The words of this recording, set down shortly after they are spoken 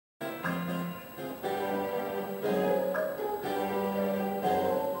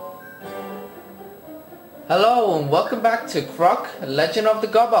Hello and welcome back to Croc, Legend of the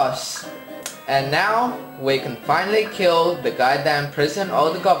Gobbos. And now we can finally kill the goddamn prison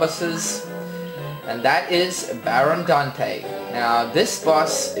of the Gobboses, and that is Baron Dante. Now this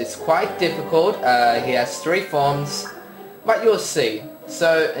boss is quite difficult. He has 3 forms, but you'll see.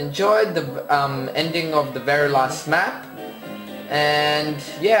 So enjoy the ending of the very last map, and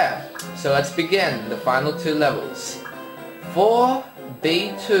yeah, so let's begin the final 2 levels.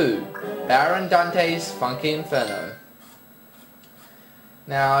 4B2, Baron Dante's Funky Inferno.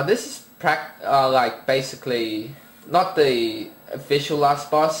 Now this is like basically not the official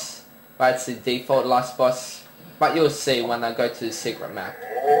last boss, but it's the default last boss, but you'll see when I go to the secret map.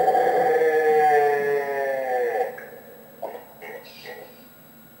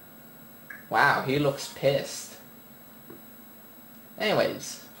 Wow, he looks pissed.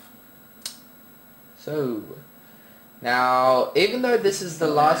 Anyways, so now even though this is the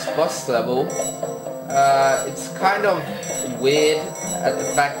last boss level, it's kind of weird at the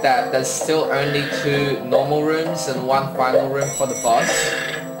fact that there's still only 2 normal rooms and 1 final room for the boss.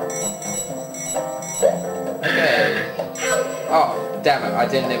 Okay. Oh, damn it, I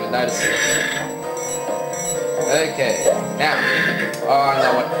didn't even notice it. Okay, now. Oh,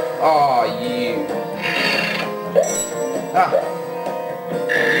 no, what? Oh, you. Ah.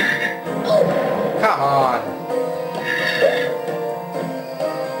 Come on.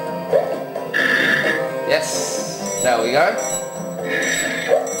 Yes, there we go.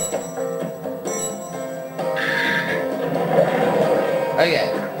 Okay,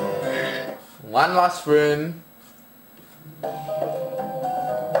 1 last room.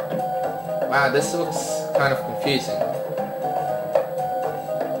 Wow, this looks kind of confusing.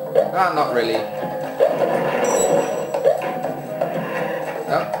 Oh, not really.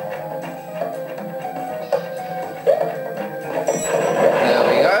 Oh. There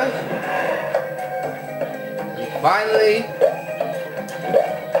we go. Finally,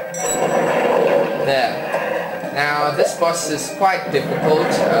 there. Now this boss is quite difficult.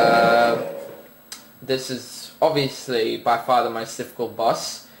 This is obviously by far the most difficult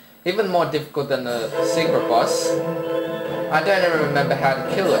boss, even more difficult than the secret boss. I don't even remember how to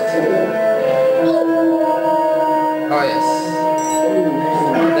kill it. Oh yes,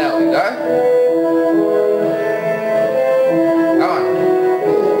 there we go.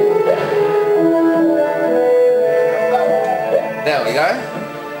 There we go.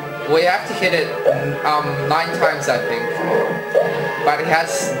 We have to hit it 9 times, I think. But it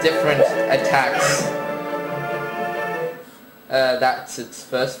has different attacks. That's its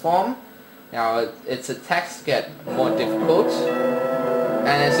first form. Now its attacks get more difficult. And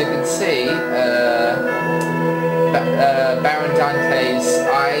as you can see, Baron Dante's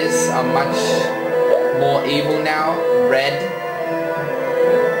eyes are much more evil now, red.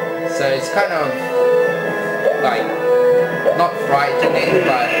 So it's kind of like not frightening,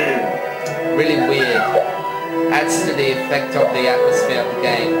 but really weird. Adds to the effect of the atmosphere of the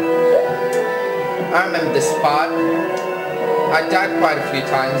game. I remember this part. I died quite a few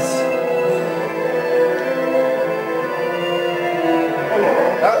times.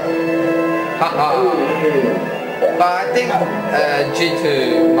 Oh, haha. But I think due to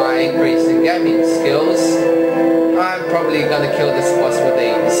my increase in gaming skills, I'm probably gonna kill this boss with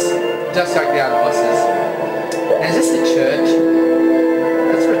ease, just like the other bosses. And is this a church?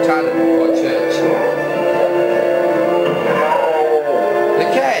 That's retarded for a church.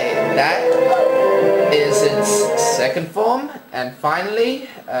 Okay, that is its second form, and finally,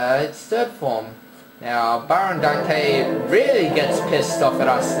 its third form. Now, Baron Dante really gets pissed off at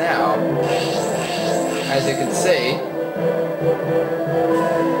us now, as you can see.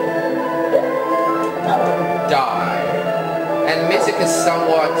 Die. And the music is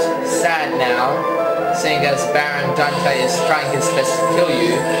somewhat sad now, seeing as Baron Dante is trying his best to kill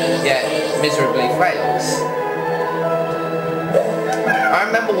you, yet miserably fails. I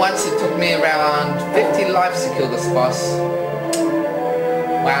remember once it took me around 50 lives to kill this boss.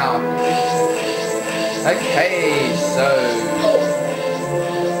 Wow. Okay, so...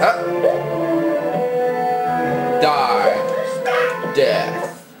 Die.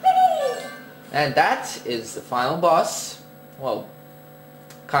 Death. And that is the final boss. Well,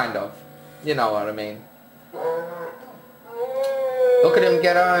 kind of. You know what I mean. Look at him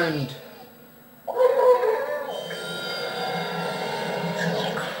get owned.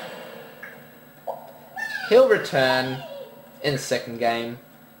 He'll return in the second game.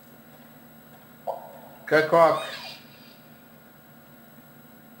 Go Croc.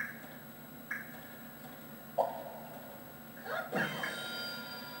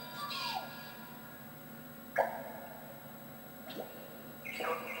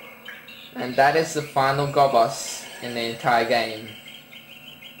 And and that is the final Gobbos in the entire game.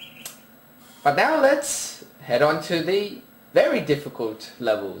 But now let's head on to the very difficult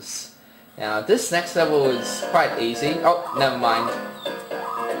levels. Now this next level is quite easy. Oh, never mind.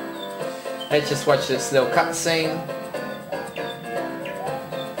 Let's just watch this little cutscene.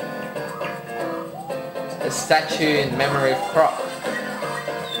 A statue in memory of Croc.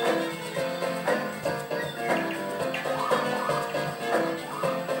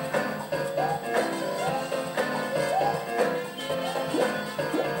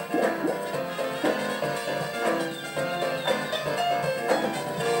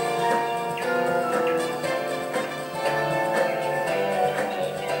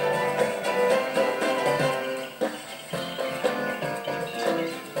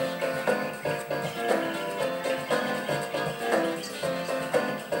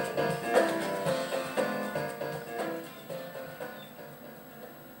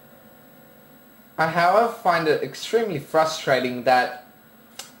 I however find it extremely frustrating that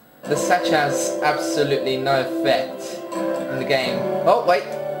the statue has absolutely no effect in the game. Oh wait!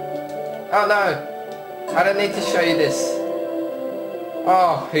 Oh no! I don't need to show you this.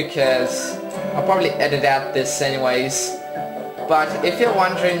 Oh, who cares? I'll probably edit out this anyways. But if you're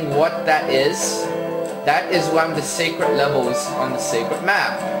wondering what that is one of the secret levels on the secret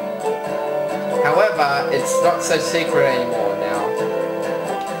map. However, it's not so secret anymore now.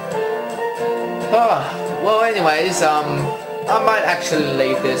 Oh, well anyways, I might actually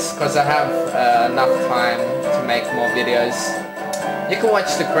leave this because I have enough time to make more videos. You can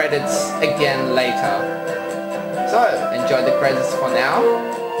watch the credits again later. So, enjoy the credits for now.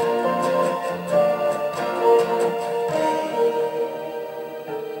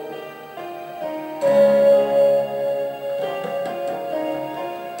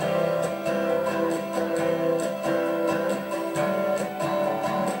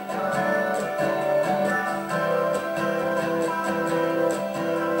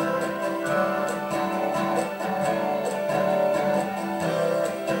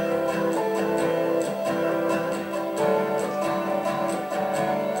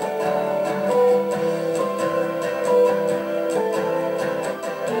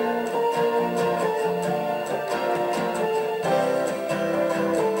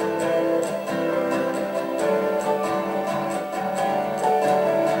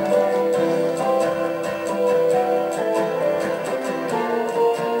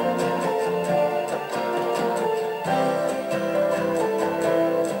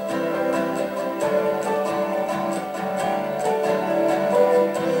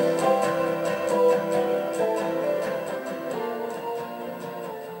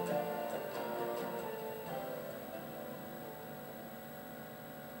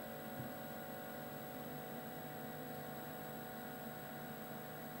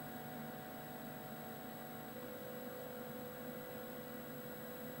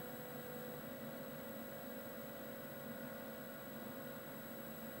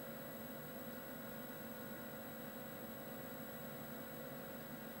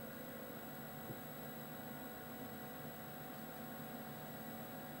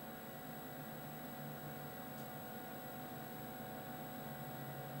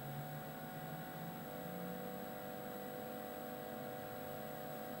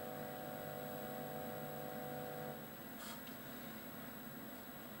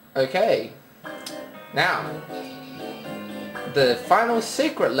 Okay, now the final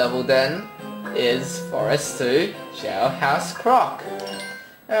secret level then is for us to Jailhouse Croc,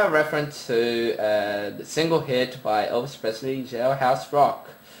 a reference to the single hit by Elvis Presley, Jailhouse Rock,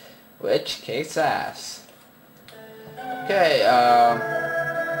 which kicks ass. Okay,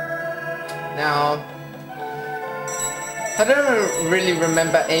 now I don't really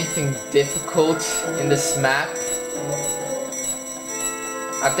remember anything difficult in this map.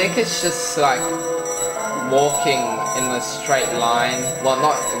 I think it's just like walking in a straight line. Well,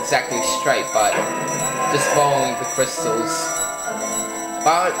 not exactly straight, but just following the crystals.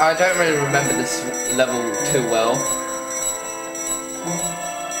 But I don't really remember this level too well.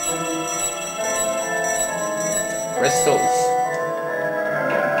 Crystals.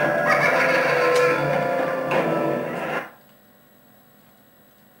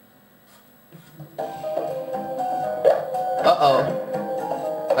 Uh-oh.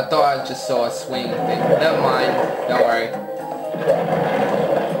 I thought I just saw a swing thing. Never mind. Don't worry.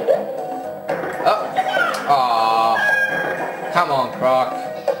 Oh. Aww. Come on, Croc.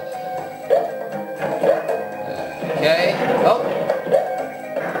 Okay. Oh.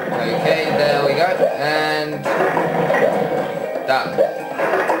 Okay, there we go. And done.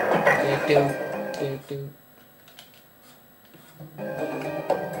 Do, do, do, do.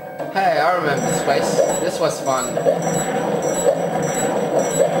 Hey, I remember this place. This was fun.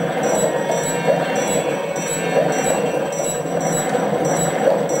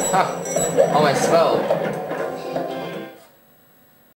 Huh. Almost fell.